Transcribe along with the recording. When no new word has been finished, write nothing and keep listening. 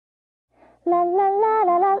You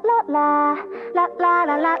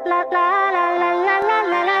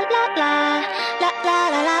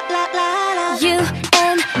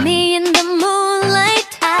and me in the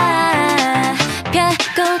moonlight.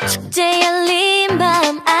 별꽃 축제 열린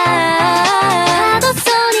밤. 파도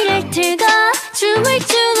소리를 틀고 춤을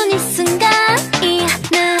추는 이 순간. 이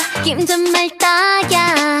느낌 정말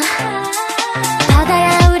딱이야.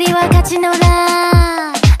 바다야 우리와 같이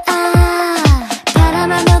놀아.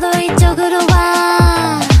 바람아 너도 이쪽으로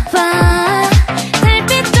와.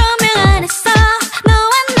 달빛 조명 안에서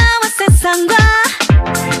너와 나와 세상과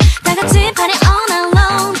다같이 party all night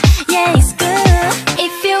long. Yeah, it's good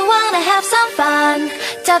if you wanna have some fun.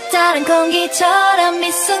 짭짤한 공기처럼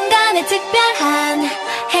이 순간에 특별한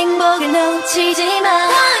행복을 놓치지 마. 1,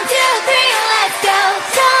 2, 3, let's go.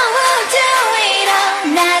 저 우주 위로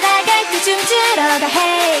날아갈 때 춤추러 가.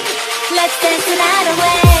 Hey, let's dance the night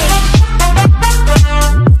away.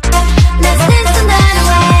 Let's dance the night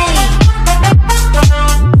away.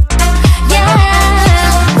 Yeah,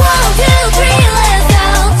 1, 2, 3, let's go.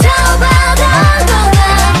 저 바다 건너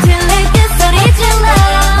들릴 때 소리 질러.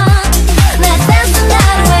 Let's dance the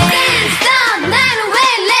night away. Dance the night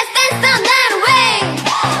away. Let's dance the night away.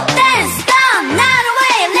 Dance the night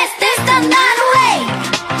away. Let's dance the night away.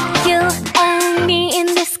 You and me in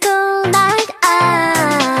this cool night.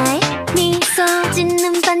 미소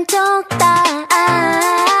짓는 반쪽 딸.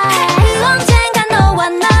 언젠가 너와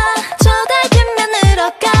나 저 달빛면으로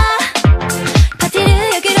가. 파티를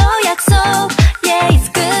여기로 약속. Yeah, it's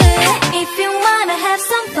good if you wanna have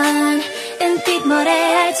some fun. 은빛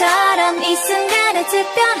모래알처럼 이 순간에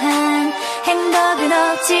특별한 행복을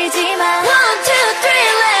놓치지 마. 1, 2, 3,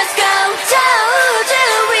 let's go. 저 우주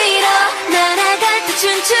위로 날아갈 때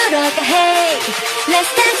춤추러 가. Hey,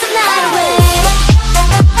 let's dance the night away.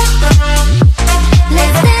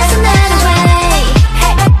 Let's dance the night away.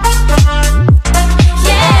 Hey.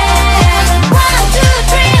 Yeah, 1, 2,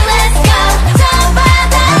 3, let's go. 저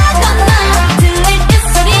바다 건너 들릴 때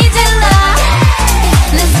소리 질러.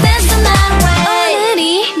 Let's dance the night away. 오늘이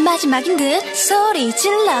마지막인 듯 소리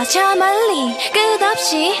질러. 저 멀리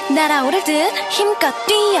끝없이 날아오를 듯 힘껏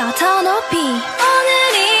뛰어 더 높이.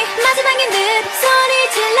 오늘이 마지막인 듯 소리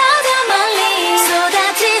질러. 더 멀리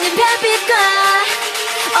쏟아지는 별빛과.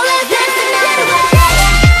 Oh, let's dance the night away.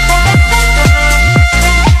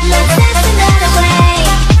 Let's dance the night away.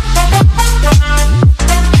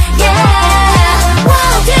 Yeah, 1,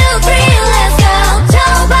 2, 3, let's go. 저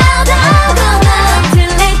바다 건너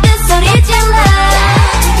들릴 때 소리 질러.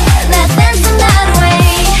 Let's dance the night away.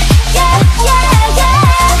 Yeah, yeah, yeah.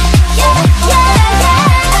 Yeah, yeah, yeah.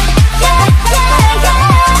 Yeah, yeah, yeah.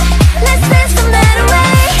 Let's dance the night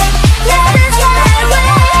away. Let's dance the night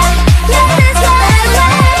away. Let's dance the night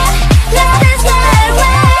away. Let's dance the night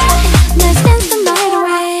away. Let's dance the night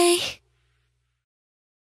away.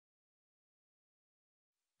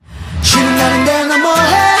 쉬는 날인데 너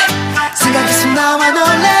뭐해? 생각했으면 나와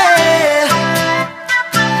놀래.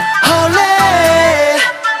 홀래.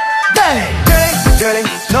 Dating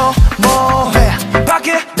너 뭐해?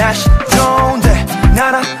 밖에 날씨 좋은데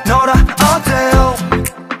나랑 너랑 어때요?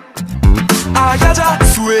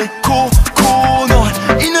 야자수의 코너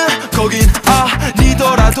있는 거긴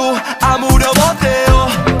아니더라도 아무렴 어때요?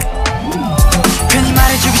 괜히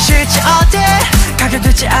말해주기 싫지 어때?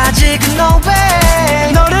 가격됐지 아직은 no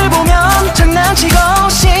way. 너를 보면 장난치고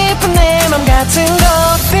싶은 내 맘 같은 거.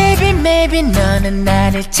 Baby maybe 너는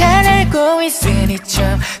나를 잘 알고 있으니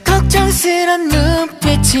좀 걱정스런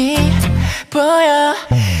눈빛이 보여.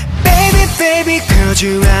 Baby baby 그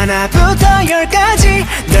주 하나부터 열까지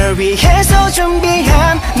널 위해서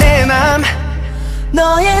준비한 내 맘.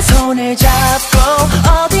 너의 손을 잡고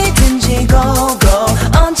어디든지 go go.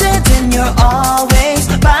 언제든 you're always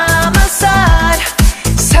by my side.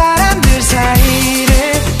 사람들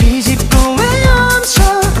사이를 비집고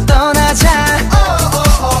헤엄쳐 떠나자.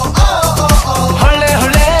 홀레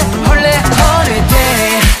홀레 홀레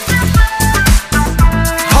홀리데이.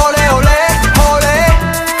 홀레 홀레 홀레.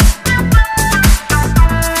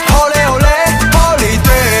 홀레 홀레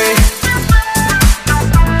홀리데이.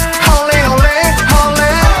 홀레 홀레 홀레.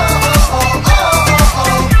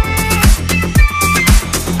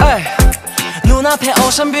 에이, 눈앞에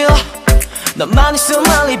오션뷰 너만 있음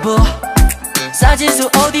말리부. 사진수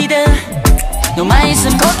어디든 너만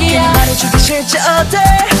있음 거기야. 말해주기 싫지 어때?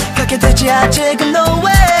 가게 되지 아직은 no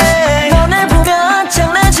way. 너를 보면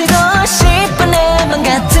장난치고 싶은 내 맘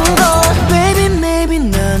같은 거. Baby maybe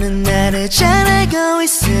너는 나를 잘 알고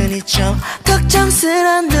있으니 좀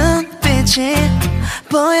걱정스런 눈빛이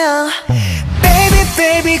보여. Baby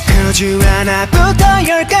baby 그 주 하나부터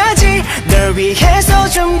열까지 널 위해서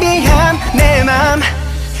준비한 내 맘.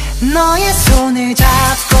 너의 손을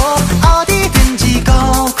잡고 어디든지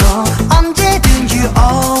go go 언제든 you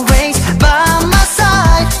always by my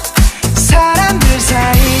side 사람들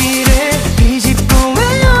사이를 비집고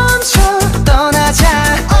헤엄쳐 떠나자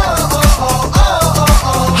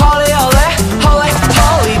Holly holly holly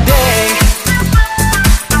holiday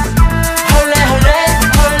Holly holly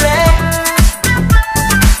holly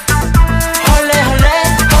Holly holly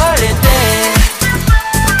holiday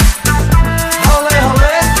Holly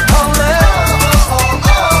holly holly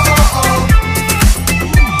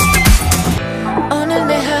오늘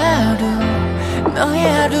내 하루 너의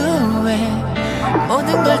하루에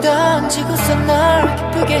모든 걸 던지고서 널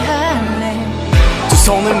기쁘게 할래 두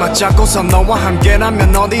손을 맞잡고서 너와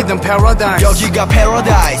함께라면 어디든 paradise 여기가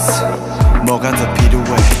paradise 뭐가 더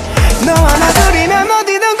필요해 너와 나 둘이면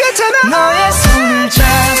어디든 괜찮아 너의 손을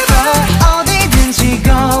잡고 어디든지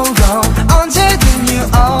go go 언제든 you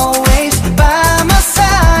always by my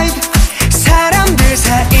side 사람들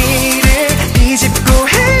사이를 비집고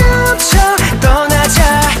헤엄쳐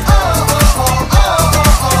떠나자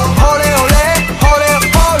Holy holy holy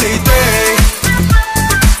holiday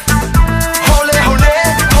Holy holy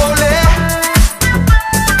holy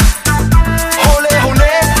Holy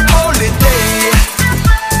holy holiday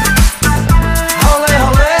Holly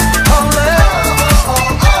holly holly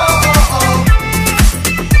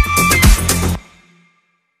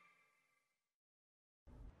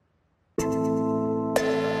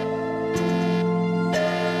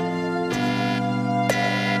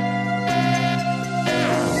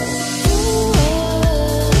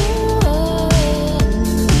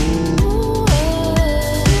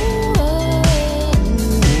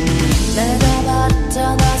내가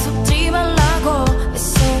말했잖아 속지 말라고 내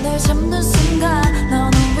손을 잡는 순간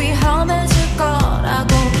너는 위험해질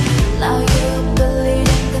거라고 Now you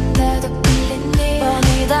believe 근데도 끌리니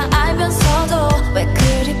뻔히 다 알면서도 왜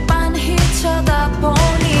그리 빤히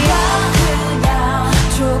쳐다보니 나 그냥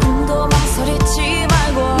조금도 망설이지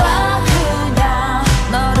말고 나 그냥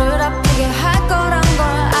너를 아프게 할 거란 걸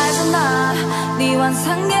알잖아 네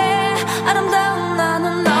환상에 아름다운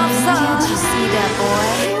나는 없어 Can't you see that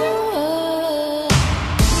boy?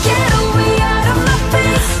 Get away out of my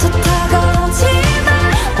face 더 다가오지 마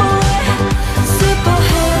boy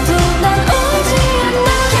슬퍼해도 난 오지 않아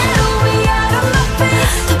Get away out of my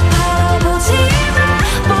face 더 바라보지 마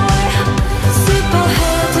boy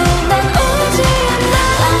슬퍼해도 난 오지 않아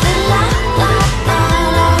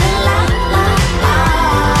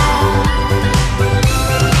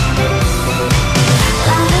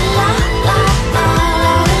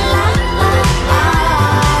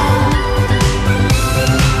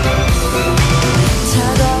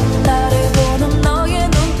차가운 나를 보는 너의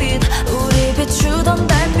눈빛 우리 비추던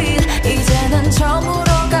달빛 이제는 저물어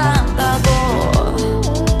간다고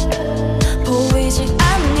보이지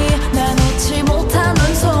않니 나 놓지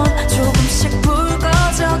못하는 손 조금씩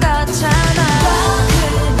붉어져 가잖아 나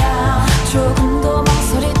그냥 조금도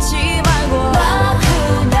망설이지 말고 나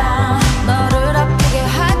그냥 너를 아프게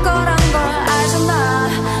할 거란 걸 알잖아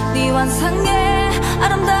네 환상에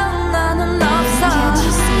아름다운